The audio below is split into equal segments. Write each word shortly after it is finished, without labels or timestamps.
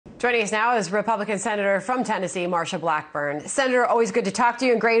Joining us now is Republican Senator from Tennessee, Marsha Blackburn. Senator, always good to talk to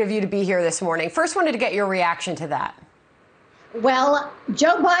you and great of you to be here this morning. First, wanted to get your reaction to that. Well,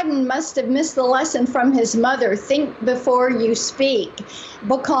 Joe Biden must have missed the lesson from his mother. Think before you speak,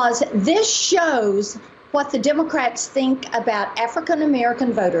 because this shows what the Democrats think about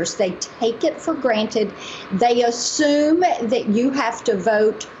African-American voters. They take it for granted. They assume that you have to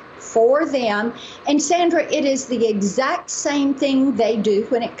vote for them. And Sandra, it is the exact same thing they do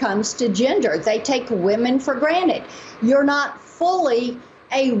when it comes to gender. They take women for granted. You're not fully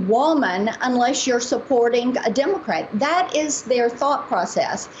a woman unless you're supporting a Democrat. That is their thought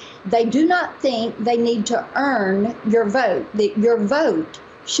process. They do not think they need to earn your vote, that your vote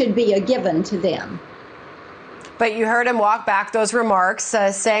should be a given to them. But you heard him walk back those remarks,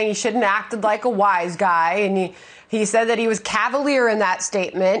 saying he shouldn't have acted like a wise guy. And he said that he was cavalier in that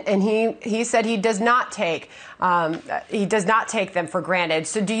statement. And he said he does not take them for granted.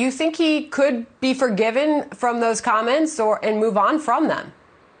 So do you think he could be forgiven from those comments and move on from them?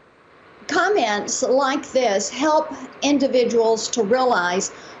 Comments like this help individuals to realize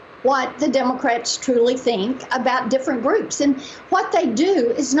what the Democrats truly think about different groups. And what they do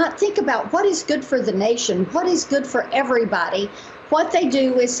is not think about what is good for the nation, what is good for everybody. What they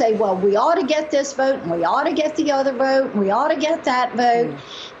do is say, well, we ought to get this vote, and we ought to get the other vote, and we ought to get that vote.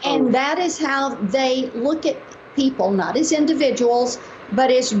 And that is how they look at people, not as individuals,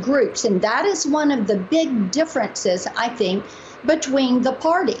 but as groups. And that is one of the big differences, I think, between the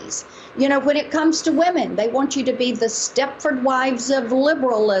parties. You know, when it comes to women, they want you to be the Stepford wives of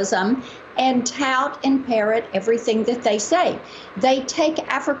liberalism and tout and parrot everything that they say. They take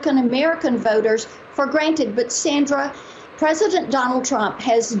African-American voters for granted. But Sandra, President Donald Trump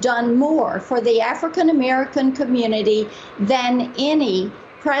has done more for the African-American community than any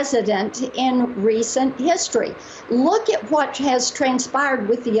president in recent history. Look at what has transpired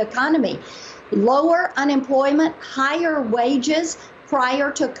with the economy. Lower unemployment, higher wages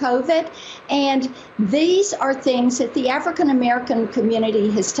prior to COVID. And these are things that the African-American community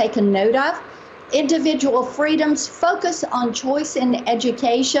has taken note of. Individual freedoms, focus on choice in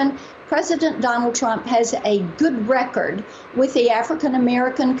education. President Donald Trump has a good record with the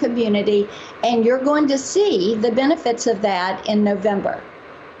African-American community, and you're going to see the benefits of that in November.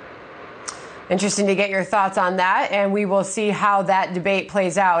 Interesting to get your thoughts on that, and we will see how that debate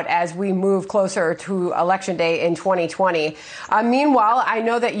plays out as we move closer to Election Day in 2020. Meanwhile, I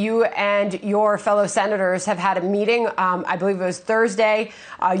know that you and your fellow senators have had a meeting, I believe it was Thursday.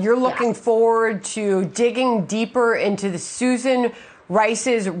 You're looking forward to digging deeper into the Susan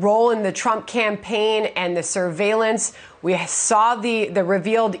Rice's role in the Trump campaign and the surveillance. We saw the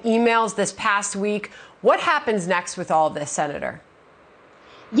revealed emails this past week. What happens next with all of this, Senator?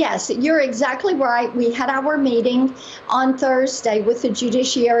 Yes, you're exactly right. We had our meeting on Thursday with the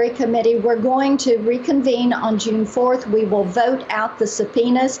Judiciary Committee. We're going to reconvene on June 4th. We will vote out the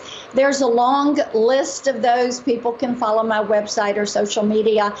subpoenas. There's a long list of those. People can follow my website or social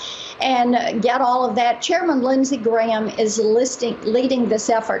media and get all of that. Chairman Lindsey Graham is leading this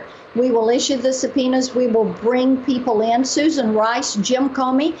effort. We will issue the subpoenas. We will bring people in. Susan Rice, Jim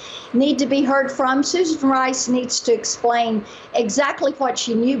Comey need to be heard from. Susan Rice needs to explain exactly what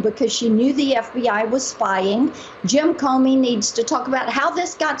she knew, because she knew the FBI was spying. Jim Comey needs to talk about how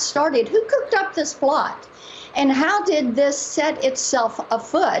this got started. Who cooked up this plot? And how did this set itself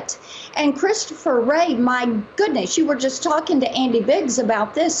afoot? And Christopher Wray, my goodness, you were just talking to Andy Biggs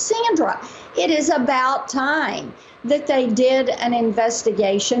about this. Sandra, it is about time that they did an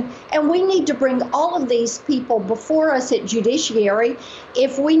investigation, and we need to bring all of these people before us at Judiciary.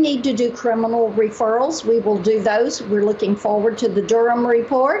 If we need to do criminal referrals, we will do those. We're looking forward to the Durham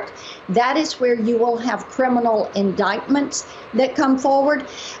report. That is where you will have criminal indictments that come forward.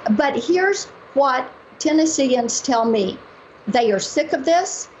 But here's what Tennesseans tell me. They are sick of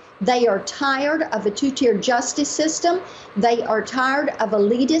this. They are tired of a two-tier justice system. They are tired of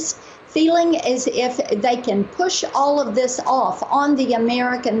elitists feeling as if they can push all of this off on the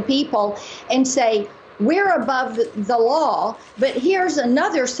American people and say, we're above the law, but here's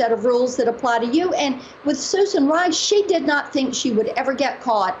another set of rules that apply to you. And with Susan Rice, she did not think she would ever get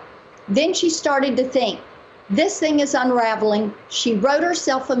caught. Then she started to think, this thing is unraveling. She wrote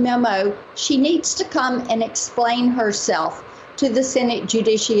herself a memo. She needs to come and explain herself to the Senate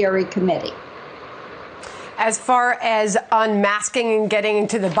Judiciary Committee. As far as unmasking and getting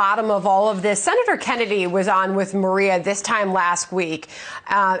to the bottom of all of this, Senator Kennedy was on with Maria this time last week,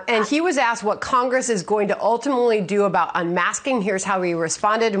 and he was asked what Congress is going to ultimately do about unmasking. Here's how he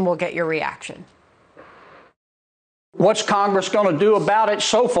responded, and we'll get your reaction. What's Congress going to do about it?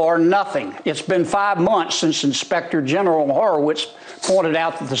 So far, nothing. It's been 5 months since Inspector General Horowitz pointed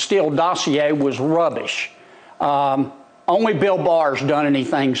out that the Steele dossier was rubbish. Only Bill Barr's done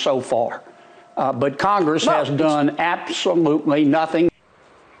anything so far. But Congress has done absolutely nothing.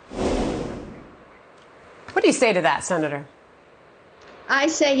 What do you say to that, Senator? I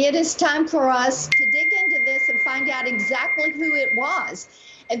say it is time for us to dig into this and find out exactly who it was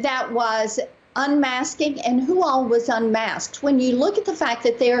that was unmasking and who all was unmasked. When you look at the fact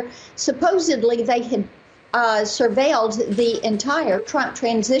that they had surveilled the entire Trump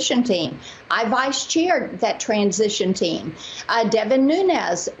transition team. I vice chaired that transition team. Devin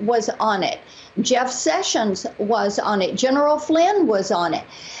Nunes was on it. Jeff Sessions was on it. General Flynn was on it.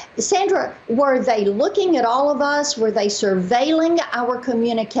 Sandra, were they looking at all of us? Were they surveilling our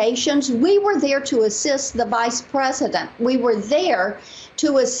communications? We were there to assist the vice president. We were there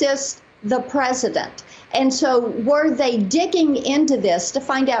to assist the president. And so were they digging into this to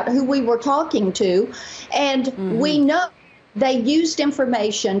find out who we were talking to? And we know they used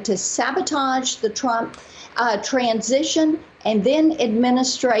information to sabotage the Trump transition and then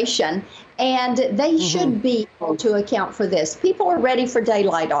administration. And they should be able to account for this. People are ready for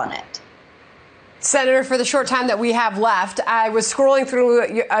daylight on it. Senator, for the short time that we have left, I was scrolling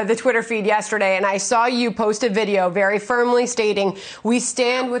through the Twitter feed yesterday, and I saw you post a video very firmly stating, "We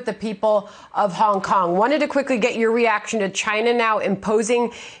stand with the people of Hong Kong." Wanted to quickly get your reaction to China now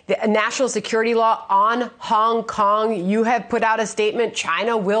imposing a national security law on Hong Kong. You have put out a statement,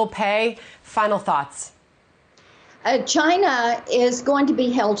 China will pay. Final thoughts. China is going to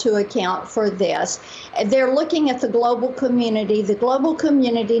be held to account for this. They're looking at the global community. The global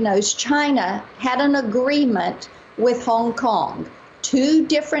community knows China had an agreement with Hong Kong, 2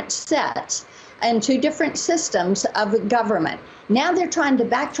 different sets and 2 different systems of government. Now they're trying to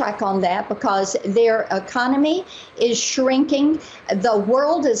backtrack on that because their economy is shrinking. The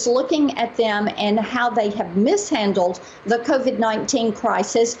world is looking at them and how they have mishandled the COVID-19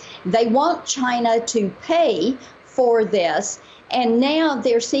 crisis. They want China to pay for this, and now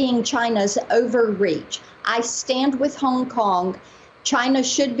they're seeing China's overreach. I stand with Hong Kong. China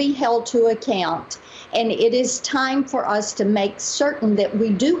should be held to account, and it is time for us to make certain that we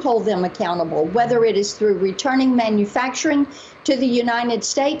do hold them accountable, whether it is through returning manufacturing to the United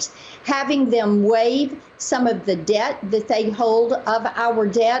States, having them waive some of the debt that they hold of our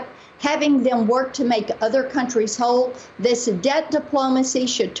debt, having them work to make other countries whole. This debt diplomacy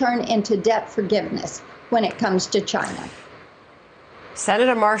should turn into debt forgiveness when it comes to China.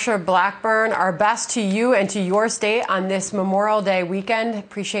 Senator Marsha Blackburn, our best to you and to your state on this Memorial Day weekend.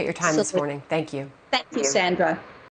 Appreciate your time this morning. Thank you. Thank you, Sandra.